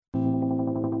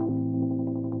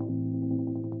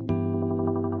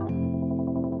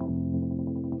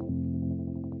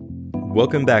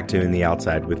Welcome back to In the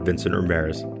Outside with Vincent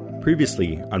Ramirez.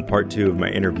 Previously, on part 2 of my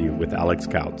interview with Alex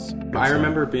Couts. I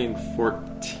remember being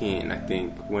 14, I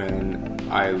think, when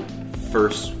I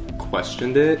first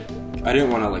questioned it. I didn't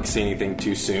want to say anything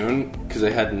too soon because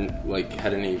I hadn't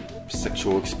had any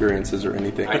sexual experiences or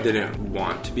anything. I didn't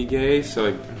want to be gay, so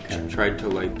I tried to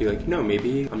be like, no,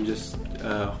 maybe I'm just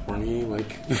a horny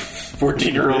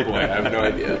 14-year-old boy. I have no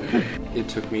idea. It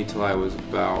took me till I was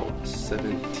about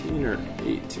 17 or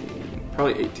 18,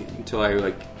 probably 18, until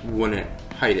I wouldn't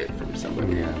hide it from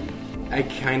somebody. Yeah. I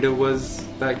kind of was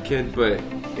that kid, but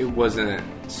it wasn't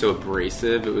so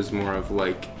abrasive. It was more of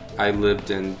I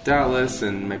lived in Dallas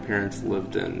and my parents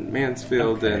lived in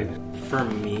Mansfield, and for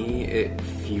me it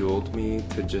fueled me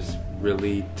to just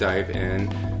really dive in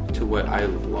to what I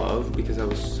love, because I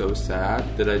was so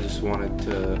sad that I just wanted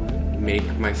to make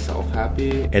myself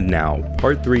happy. And now,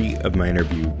 part 3 of my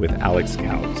interview with Alex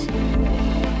Couts.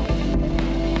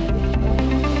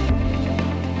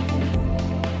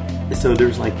 So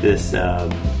there's this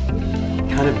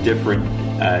kind of different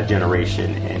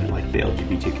generation in the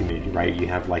LGBT community, right? You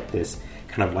have this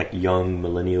kind of young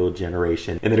millennial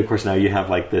generation, and then of course now you have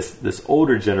this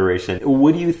older generation.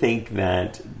 What do you think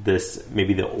that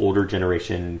maybe the older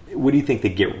generation, what do you think they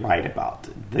get right about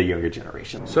the younger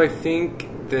generation? So I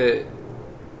think that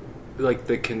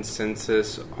the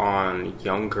consensus on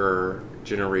younger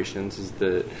generations is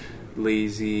that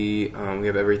lazy, we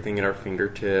have everything at our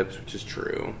fingertips, which is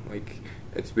true.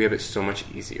 We have it so much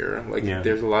easier.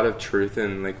 There's a lot of truth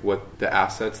in what the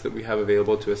assets that we have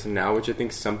available to us now, which I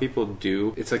think some people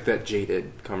do. It's that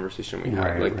jaded conversation we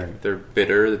have. Right. They're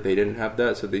bitter that they didn't have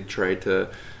that, so they try to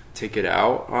take it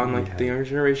out on the younger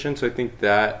generation. So I think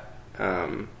that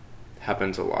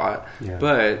happens a lot. Yeah.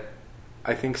 But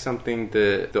I think something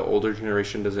that the older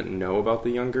generation doesn't know about the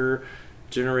younger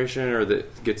generation, or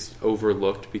that gets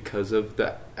overlooked because of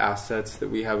the assets that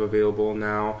we have available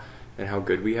now and how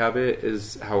good we have it,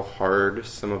 is how hard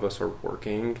some of us are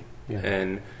working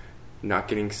and not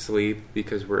getting sleep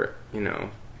because we're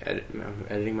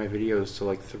editing my videos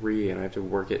till 3 and I have to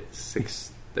work at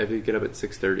 6. I have to get up at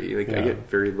 6:30. I get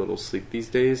very little sleep these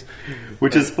days,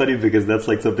 which is funny because that's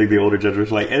something the older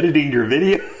generation editing your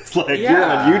videos. You're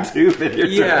on YouTube and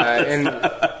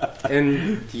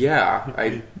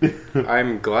you're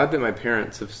I'm glad that my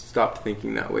parents have stopped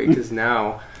thinking that way, because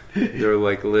now they're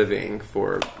living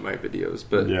for my videos.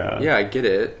 But I get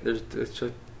it. It's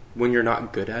just, when you're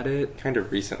not good at it, kind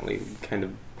of recently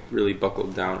really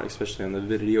buckled down, especially on the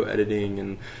video editing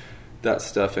and that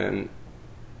stuff. And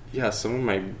some of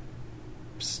my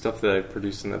stuff that I've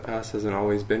produced in the past hasn't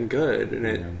always been good, and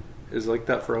it is like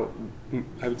that for,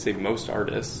 I would say, most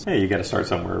artists. Yeah, you got to start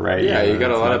somewhere, right? Yeah, you got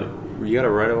to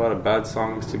write a lot of bad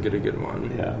songs to get a good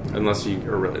one. Yeah, unless you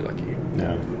are really lucky.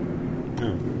 Yeah.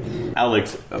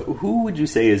 Alex, who would you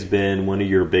say has been one of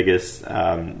your biggest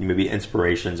maybe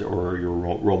inspirations or your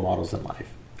role models in life?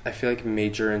 I feel like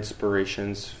major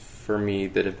inspirations for me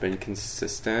that have been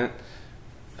consistent.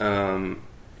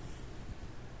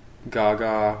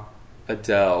 Gaga,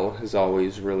 Adele has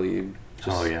always really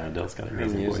just... Adele's got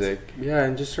amazing music. Voice. Yeah,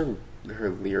 and just her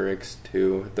lyrics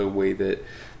too. The way that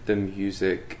the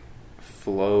music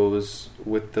flows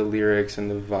with the lyrics and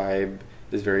the vibe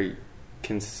is very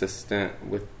consistent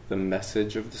with the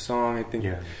message of the song. I think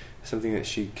something that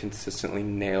she consistently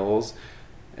nails.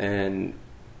 And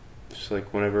just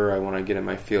whenever I want to get in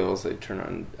my feels, I turn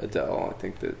on Adele. I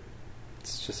think that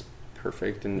it's just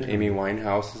perfect. And Amy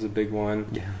Winehouse is a big one.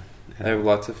 I have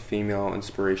lots of female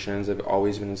inspirations. I've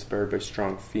always been inspired by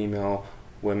strong female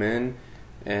women,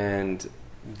 and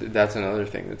that's another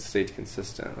thing that stayed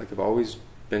consistent. I've always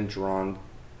been drawn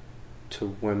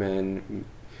to women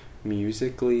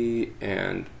musically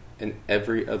and in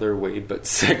every other way but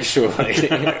sexually.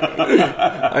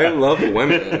 I love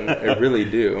women. I really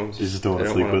do. You just don't want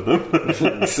to sleep with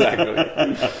them. Exactly.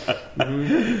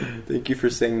 Thank you for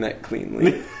saying that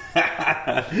cleanly.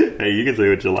 Hey, you can say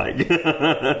what you like.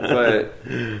 But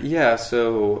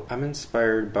so I'm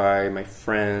inspired by my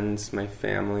friends, my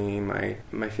family,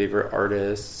 my favorite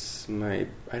artists. I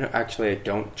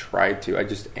don't try to. I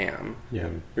just am. Yeah.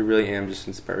 I really am just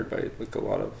inspired by a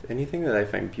lot of anything that I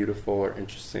find beautiful or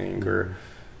interesting, or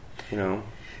I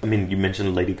mean, you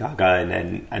mentioned Lady Gaga,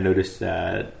 and I noticed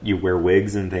that you wear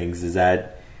wigs and things. Is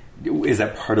that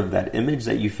part of that image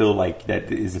that you feel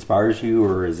that inspires you,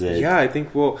 or is it? Yeah, I think,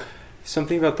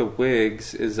 something about the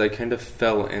wigs is I kind of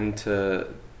fell into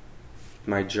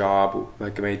my job, my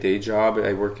day job.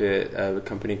 I work at a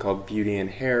company called Beauty and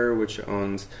Hair, which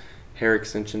owns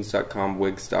hairextensions.com,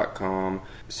 wigs.com.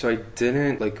 So I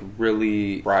didn't like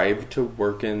really strive to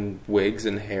work in wigs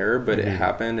and hair, but it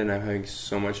happened, and I'm having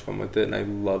so much fun with it, and I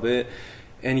love it.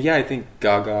 And yeah, I think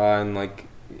Gaga and like,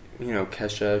 you know,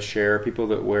 Kesha, Cher, people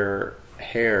that wear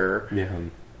hair,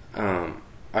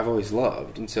 I've always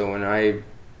loved. And so when I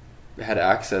had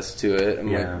access to it,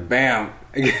 I'm like, bam,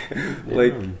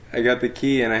 like I got the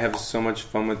key, and I have so much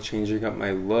fun with changing up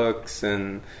my looks.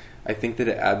 And I think that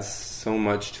it adds so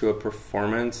much to a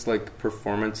performance, like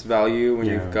performance value when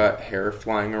you've got hair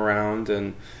flying around,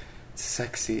 and it's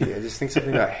sexy. I just think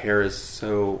something about hair is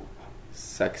so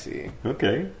sexy.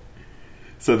 Okay.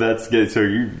 So that's good. So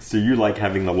you like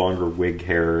having the longer wig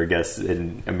hair, I guess.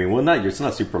 And I mean, well, it's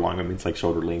not super long. I mean, it's like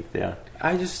shoulder length. Yeah.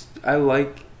 I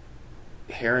like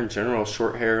hair in general,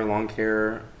 short hair, long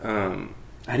hair.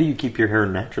 How do you keep your hair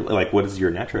natural? Like, what is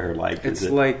your natural hair like? It's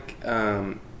like,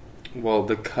 well,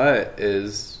 the cut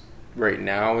is right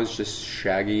now is just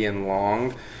shaggy and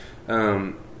long,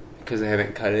 because I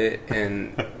haven't cut it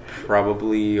in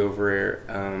probably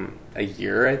over a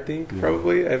year. I think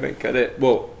probably I haven't cut it.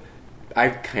 Well,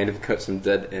 I've kind of cut some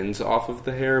dead ends off of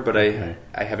the hair, but I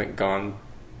haven't gone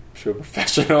to a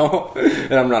professional,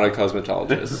 and I'm not a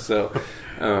cosmetologist, so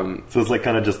it's like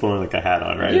kind of just throwing like a hat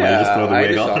on, right? Yeah, you just throw the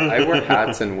wig on. I wear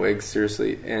hats and wigs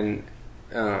seriously, and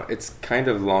it's kind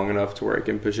of long enough to where I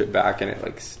can push it back and it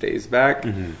like stays back,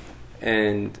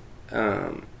 and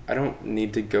I don't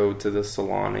need to go to the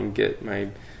salon and get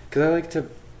because I like to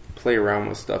play around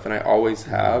with stuff, and I always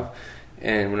have.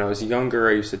 And when I was younger,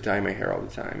 I used to dye my hair all the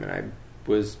time, and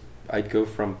I'd go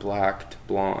from black to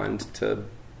blonde to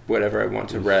whatever I want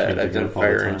to red. I've done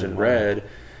fire engine red,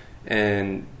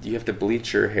 and you have to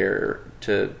bleach your hair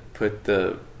to put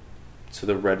so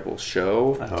the red will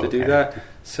show to do that.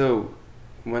 So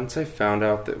once I found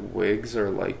out that wigs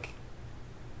are like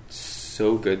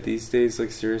so good these days, like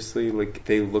seriously, like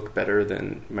they look better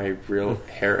than my real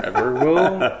hair ever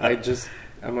will.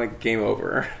 I'm like, game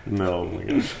over. No, oh my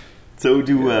gosh. So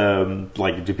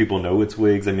do people know it's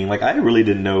wigs? I mean, like I really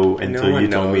didn't know until you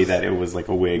told me that it was like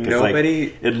a wig.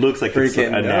 Nobody, like, it looks like it's a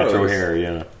natural hair.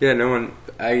 Yeah. Yeah. No one.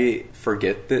 I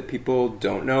forget that people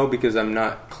don't know because I'm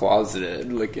not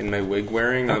closeted. Like in my wig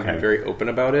wearing, I'm very open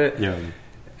about it. Yeah.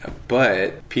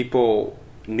 But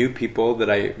new people that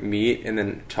I meet and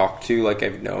then talk to, like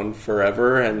I've known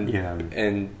forever,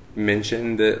 and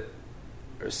mention that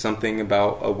something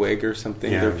about a wig or something,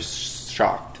 they're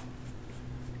shocked.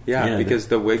 Yeah, because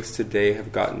the wigs today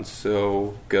have gotten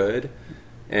so good,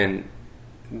 and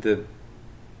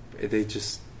they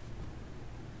just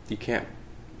you can't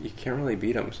really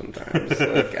beat them sometimes.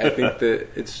 Like I think that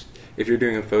it's if you're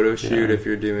doing a photo shoot, if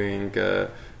you're doing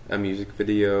a music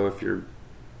video, if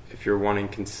you're wanting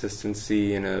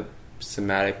consistency in a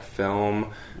cinematic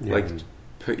film, like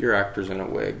put your actors in a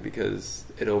wig because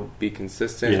it'll be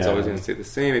consistent. It's always going to stay the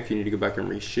same. If you need to go back and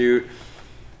reshoot,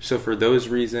 so for those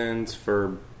reasons,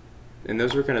 and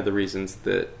those were kind of the reasons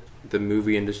that the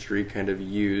movie industry kind of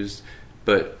used,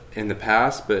 but in the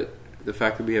past. But the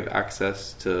fact that we have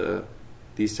access to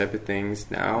these type of things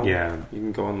now, you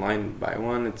can go online and buy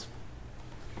one. It's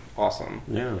awesome.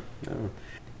 Yeah.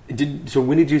 So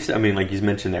when did you? I mean, like you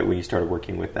mentioned that when you started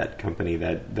working with that company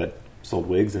that sold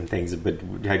wigs and things, but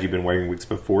had you been wearing wigs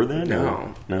before then?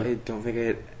 No. I don't think I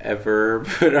had ever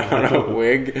put on a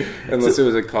wig unless it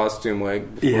was a costume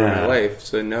wig before in my life.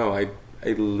 So no, I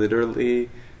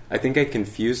literally, I think I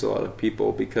confuse a lot of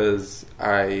people because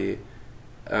on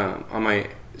my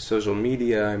social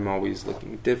media, I'm always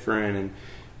looking different, and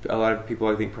a lot of people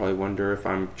I think probably wonder if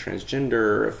I'm transgender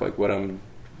or if like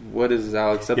what is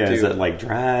Alex up to? Is it like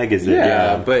drag? Is it?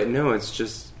 Yeah, but no, it's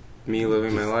just me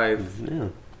living my life. Yeah.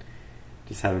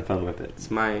 Just having fun with it.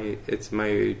 It's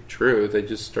my truth. I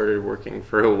just started working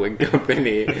for a wig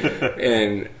company,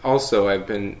 and also I've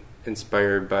been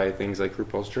inspired by things like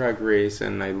RuPaul's Drag Race,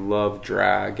 and I love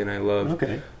drag, and I love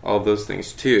all of those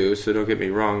things too. So don't get me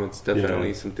wrong; it's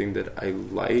definitely something that I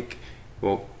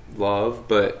love.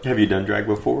 But have you done drag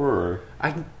before? Or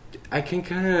I can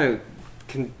kind of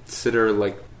consider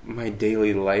like my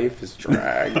daily life is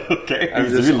drag. I'm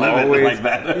just always like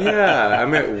that.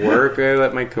 I'm at work. I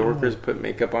let my coworkers put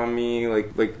makeup on me,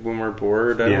 like when we're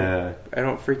bored. I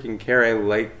don't freaking care. I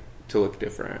like to look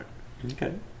different.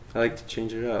 Okay. I like to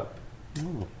change it up.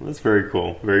 Oh, that's very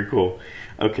cool. Very cool.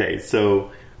 Okay, so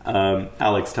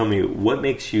Alex, tell me, what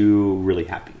makes you really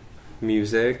happy?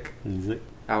 Music.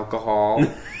 Alcohol.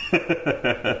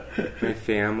 My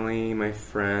family, my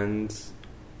friends.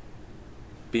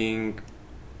 Being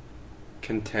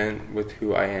content with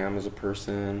who I am as a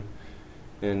person,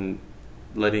 and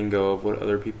letting go of what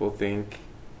other people think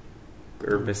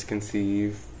or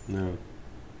misconceive.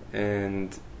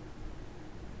 And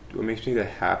what makes me the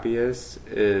happiest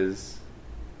is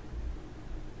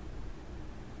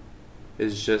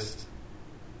just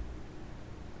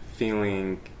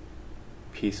feeling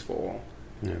peaceful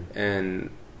and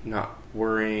not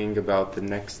worrying about the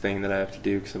next thing that I have to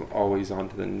do, because I'm always on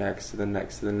to the next, to the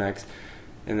next, to the next.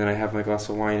 And then I have my glass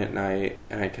of wine at night,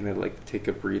 and I kind of like take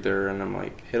a breather, and I'm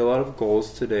like, hit a lot of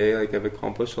goals today. Like, I've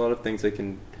accomplished a lot of things. I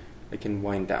can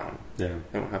wind down. Yeah.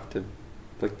 I don't have to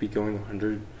like be going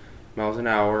 100 miles an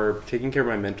hour. Taking care of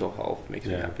my mental health makes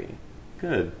me happy.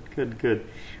 Good.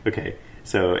 Okay.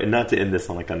 So, and not to end this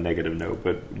on like a negative note,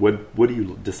 but what do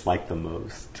you dislike the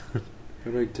most?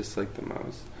 What do I dislike the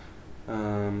most?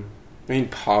 I mean,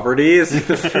 poverty is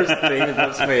the first thing that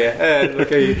comes to my head.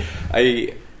 Like,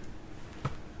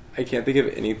 I can't think of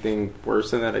anything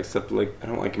worse than that, except like I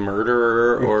don't like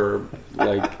murder or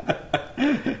like.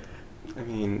 I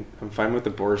mean, I'm fine with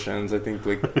abortions. I think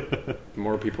like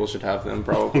more people should have them,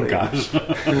 probably. Oh, gosh.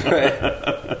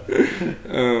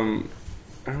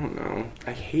 I don't know.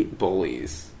 I hate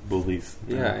bullies.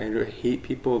 Yeah, I hate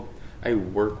people. I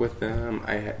work with them.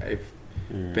 I've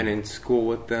been in school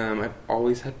with them. I've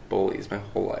always had bullies my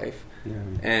whole life. Yeah.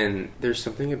 And there's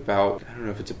something about, I don't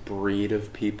know if it's a breed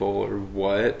of people or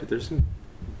what, but there's some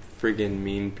friggin'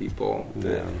 mean people.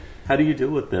 How do you deal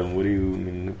with them?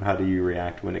 How do you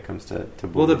react when it comes to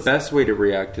bullies? Well, the best way to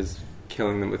react is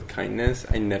killing them with kindness.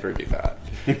 I never do that.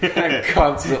 I'm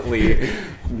constantly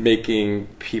making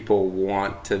people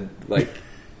want to like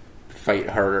fight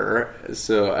harder.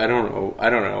 So I don't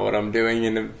know what I'm doing,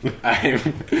 and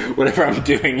whatever I'm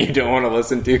doing, you don't want to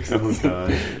listen to, because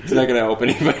it's not going to help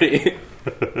anybody.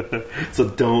 So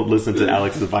don't listen to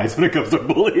Alex's advice when it comes to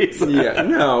bullies. Yeah,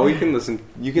 no, you can listen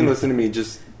to me.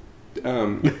 Just take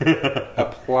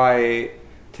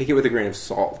it with a grain of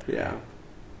salt. Yeah.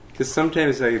 Because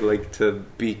sometimes I like to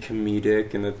be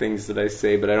comedic in the things that I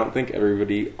say, but I don't think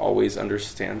everybody always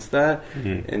understands that.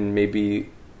 Mm-hmm. And maybe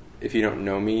if you don't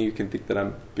know me, you can think that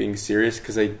I'm being serious,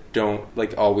 because I don't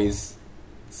like always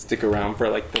stick around for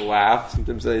like the laugh.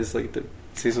 Sometimes I just like to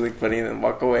say something funny and then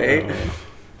walk away.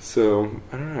 So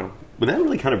I don't know. But that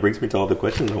really kind of brings me to all the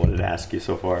questions I wanted to ask you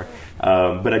so far.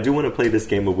 But I do want to play this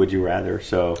game of Would You Rather.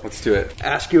 So let's do it.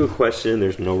 Ask you a question.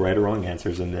 There's no right or wrong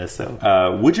answers in this.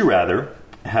 So would you rather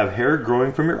have hair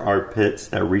growing from your armpits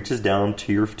that reaches down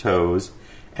to your toes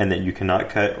and that you cannot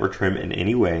cut or trim in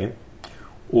any way,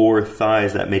 or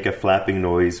thighs that make a flapping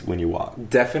noise when you walk?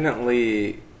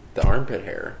 Definitely the armpit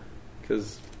hair,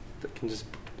 because I can just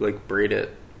like braid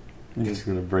it. You're just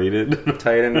going to braid it?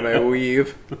 Tie it into my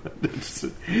weave.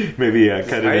 Maybe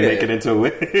cut it and make it into a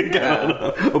wig.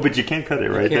 Yeah. Oh, but you can't cut it,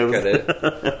 right? You can't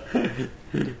cut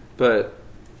it. But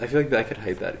I feel like that I could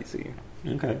hide that easy.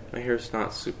 Okay. My hair's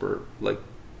not super like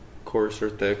coarse or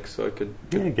thick, so I could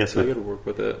work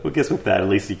with it. Well, I guess with that, at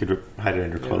least you could hide it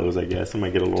under clothes, I guess. It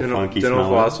might get a little funky smell. Dental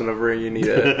floss whenever you need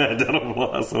it. Dental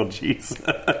floss, oh jeez.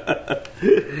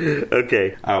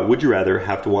 Okay. Would you rather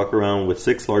have to walk around with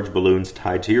 6 large balloons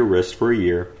tied to your wrist for a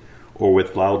year, or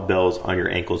with loud bells on your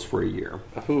ankles for a year?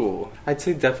 Ooh. I'd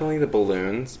say definitely the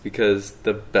balloons, because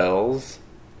the bells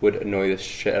would annoy the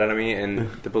shit out of me,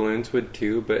 and the balloons would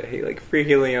too, but hey, like free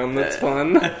helium, that's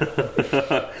fun.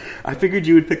 I figured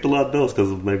you would pick the loud bells because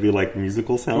of maybe like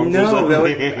musical sounds or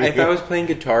something. If I was playing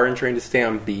guitar and trying to stay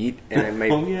on beat and my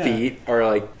feet are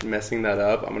like messing that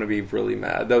up, I'm going to be really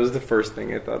mad. That was the first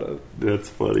thing I thought of. That's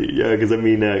funny. Yeah, because I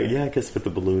mean, I guess with the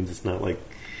balloons, it's not like,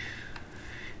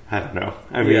 I don't know.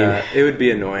 I mean, it would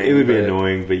be annoying. It would be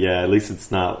annoying, but yeah, at least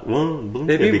it's not. Well,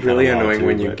 it'd be really annoying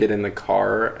when you get in the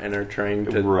car and are trying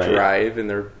to drive and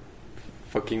they're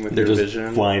fucking with your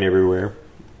vision, flying everywhere.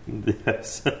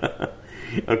 Yes.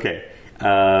 Okay.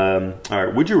 All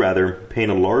right. Would you rather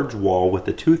paint a large wall with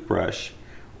a toothbrush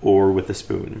or with a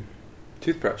spoon?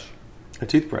 Toothbrush. A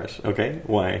toothbrush. Okay.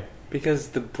 Why? Because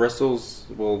the bristles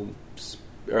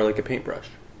are like a paintbrush.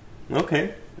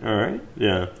 Okay. All right.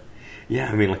 Yeah. Yeah,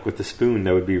 I mean, like with the spoon,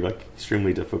 that would be like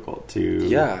extremely difficult to.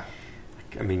 Yeah.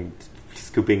 I mean,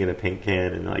 scooping in a paint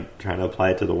can and like trying to apply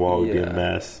it to the wall would be a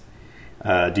mess.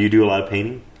 Do you do a lot of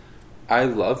painting? I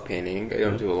love painting. I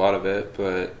don't do a lot of it,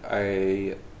 but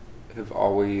I have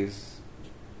always,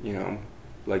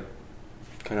 like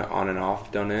kind of on and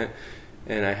off done it.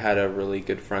 And I had a really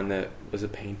good friend that was a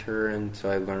painter, and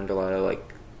so I learned a lot of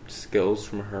like skills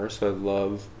from her. So I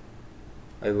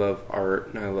love art,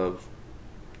 and I love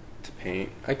to paint.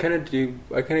 I kind of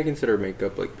consider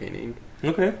makeup like painting.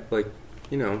 Okay. Like,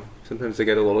 sometimes I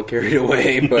get a little carried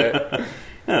away, but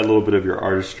a little bit of your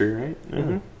artistry, right? Yeah.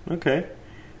 Mm-hmm. Okay.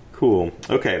 Cool.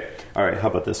 Okay. All right. How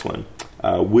about this one?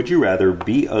 Would you rather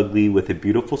be ugly with a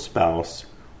beautiful spouse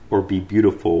or be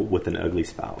beautiful with an ugly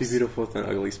spouse? Be beautiful with an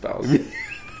ugly spouse.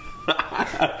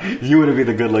 You want to be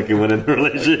the good-looking one in the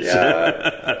relationship.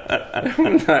 Yeah.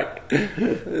 I'm not,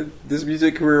 this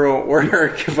music career won't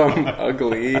work if I'm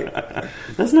ugly.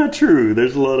 That's not true.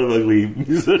 There's a lot of ugly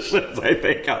musicians, I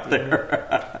think, out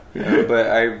there. Yeah, but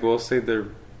I will say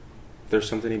there's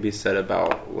something to be said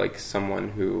about like someone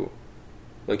who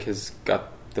like has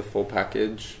got the full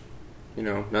package. You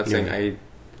know, not saying I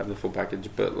have the full package,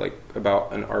 but like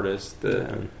about an artist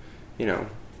that you know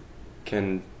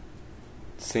can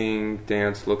sing,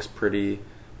 dance, looks pretty.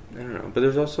 I don't know, but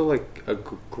there's also like a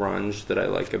grunge that I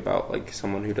like about like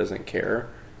someone who doesn't care.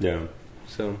 Yeah.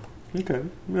 So okay.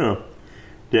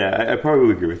 Yeah, I probably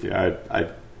would agree with you.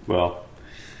 Well,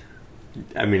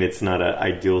 I mean, it's not an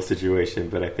ideal situation,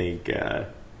 but I think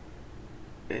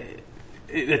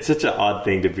it's such an odd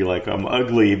thing to be like, I'm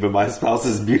ugly, but my spouse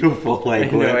is beautiful.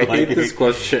 Like, I know, I hate this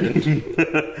question.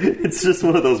 It's just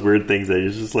one of those weird things that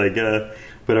you're just like,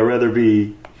 but I'd rather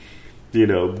be, you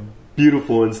know,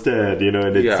 beautiful instead, you know,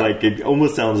 and it's like, it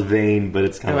almost sounds vain, but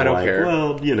it's kind of like, care.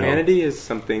 Well, you know. Vanity is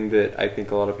something that I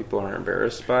think a lot of people are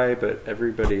embarrassed by, but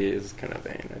everybody is kind of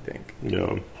vain, I think.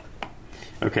 Yeah.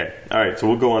 Okay. All right.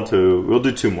 So we'll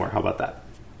do 2 more. How about that?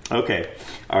 Okay.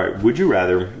 All right. Would you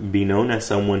rather be known as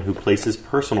someone who places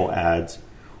personal ads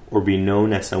or be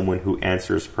known as someone who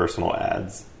answers personal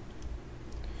ads?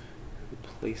 Who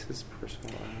places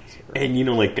personal ads? And you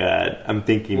know, like, I'm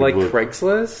thinking like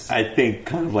Craigslist? I think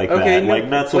kind of like that. Like,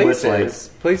 not so much like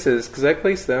places, because I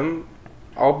place them.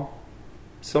 I'll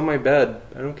sell my bed.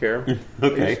 I don't care.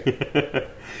 Okay.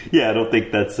 Yeah, I don't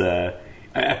think that's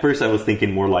at first I was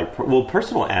thinking more like, well,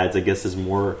 personal ads, I guess, is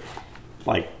more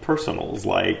like personals,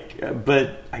 like,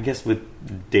 but I guess with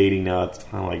dating now, it's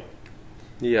kind of like,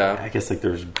 yeah, I guess like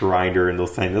there's Grindr and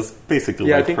those things. That's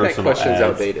basically like I think that question's ads.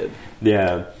 Outdated.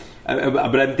 Yeah.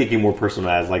 But I'm thinking more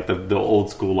personal ads, like the old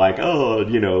school, like, oh,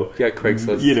 you know,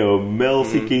 Craigslist, you know, male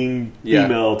seeking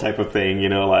female type of thing, you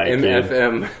know, like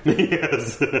MFM.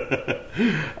 Yes,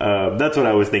 that's what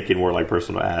I was thinking, more like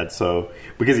personal ads. So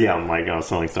because I'm like,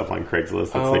 selling stuff on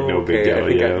Craigslist, that's like no big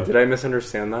deal. Did I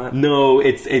misunderstand that? No,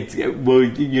 it's well,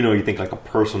 you know, you think like a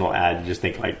personal ad, you just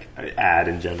think like ad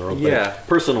in general. But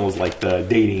personal is like the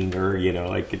dating or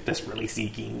like desperately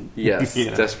seeking. Yes,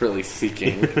 desperately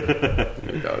seeking.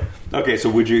 Okay, so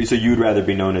you'd rather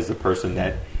be known as the person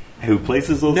who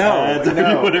places those ads, or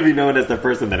you want to be known as the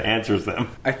person that answers them?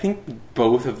 I think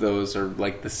both of those are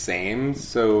like the same.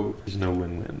 So there's no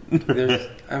win-win. There's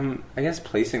I guess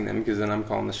placing them, because then I'm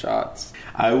calling the shots.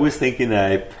 I was thinking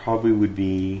that I probably would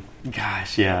be.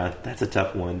 Gosh, yeah, that's a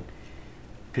tough one.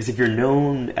 Because if you're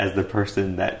known as the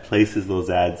person that places those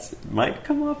ads, it might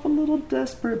come off a little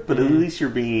desperate, but at least you're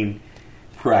being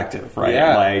proactive, right?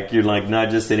 Yeah. Like, you're like not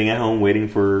just sitting at home waiting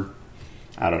for,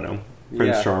 I don't know,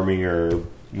 Prince Charming or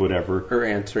whatever. Or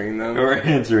answering them.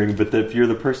 But if you're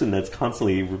the person that's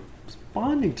constantly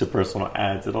responding to personal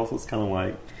ads, it also is kind of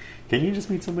like, can you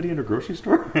just meet somebody in a grocery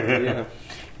store? Yeah.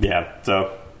 Yeah,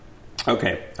 so,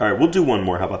 okay. All right, we'll do one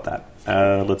more. How about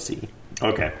that? Let's see.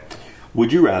 Okay.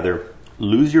 Would you rather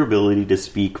lose your ability to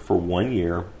speak for 1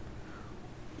 year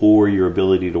or your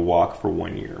ability to walk for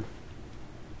 1 year?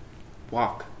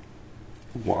 Walk.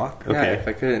 Okay. Yeah, if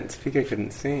I couldn't speak, I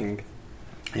couldn't sing.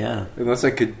 Yeah. Unless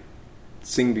I could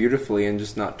sing beautifully and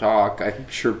just not talk, I'm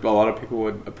sure a lot of people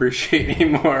would appreciate me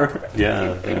more.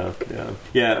 Yeah.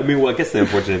 I mean, well, I guess the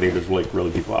unfortunate thing, there's like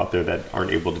really people out there that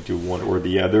aren't able to do one or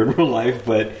the other in real life,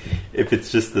 but if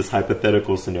it's just this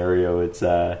hypothetical scenario, it's,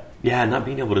 not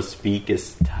being able to speak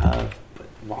is tough, but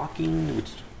walking,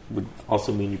 which would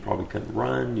also mean you probably couldn't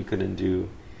run, you couldn't do...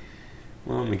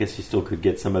 Well, I guess you still could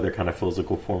get some other kind of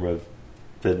physical form of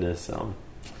fitness.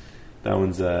 That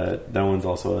one's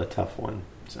also a tough one.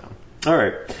 So, all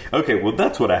right, okay. Well,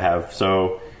 that's what I have.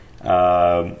 So,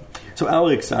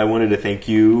 Alex, I wanted to thank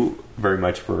you very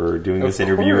much for doing this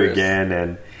interview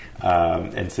again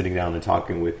and sitting down and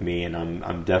talking with me. And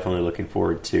I'm definitely looking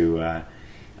forward to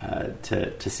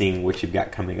seeing what you've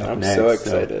got coming up next. I'm so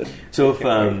excited. So if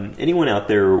anyone out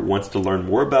there wants to learn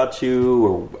more about you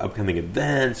or upcoming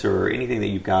events or anything that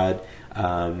you've got,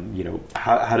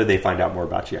 how do they find out more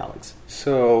about you, Alex?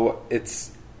 So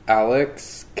it's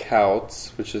Alex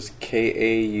Kautz, which is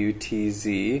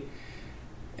Kautz,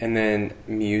 and then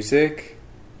music.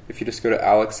 If you just go to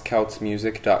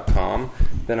alexkautzmusic.com,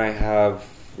 then I have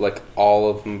like all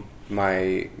of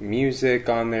my music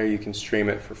on there. You can stream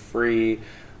it for free.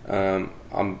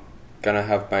 I'm gonna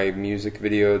have my music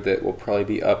video that will probably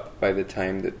be up by the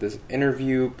time that this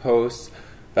interview posts.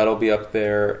 That'll be up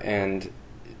there, and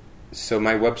so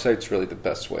my website's really the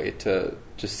best way to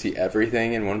just see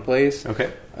everything in one place.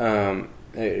 Okay.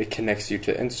 it connects you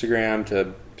to Instagram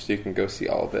so you can go see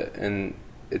all of it. And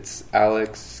it's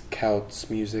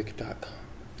alexkautzmusic.com.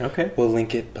 Okay. We'll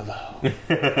link it below.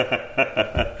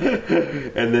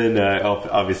 And then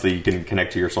obviously you can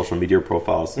connect to your social media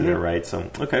profiles there, right? So,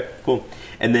 okay, cool.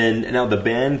 And then now the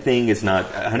band thing is not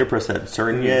 100%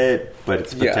 certain yet, but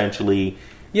it's potentially...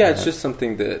 Yeah, it's just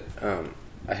something that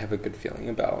I have a good feeling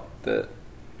about, that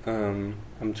I'm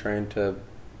trying to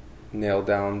nail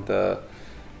down the,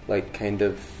 like, kind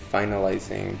of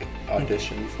finalizing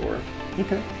audition for.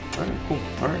 Okay. All right, cool.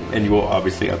 All right. And you will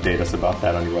obviously update us about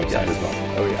that on your website as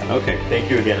well. Oh, yeah. Okay.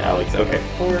 Thank you again, Alex. Okay.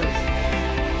 Of course.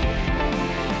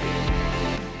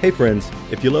 Hey friends,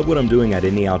 if you love what I'm doing at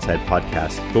In the Outside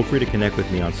Podcast, feel free to connect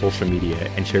with me on social media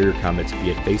and share your comments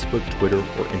via Facebook, Twitter,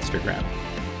 or Instagram.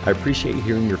 I appreciate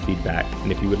hearing your feedback,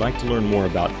 and if you would like to learn more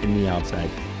about In the Outside,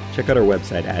 check out our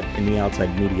website at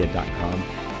intheoutsidemedia.com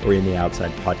or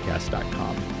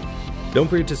intheoutsidepodcast.com. Don't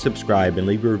forget to subscribe and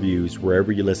leave reviews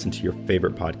wherever you listen to your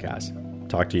favorite podcast.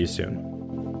 Talk to you soon.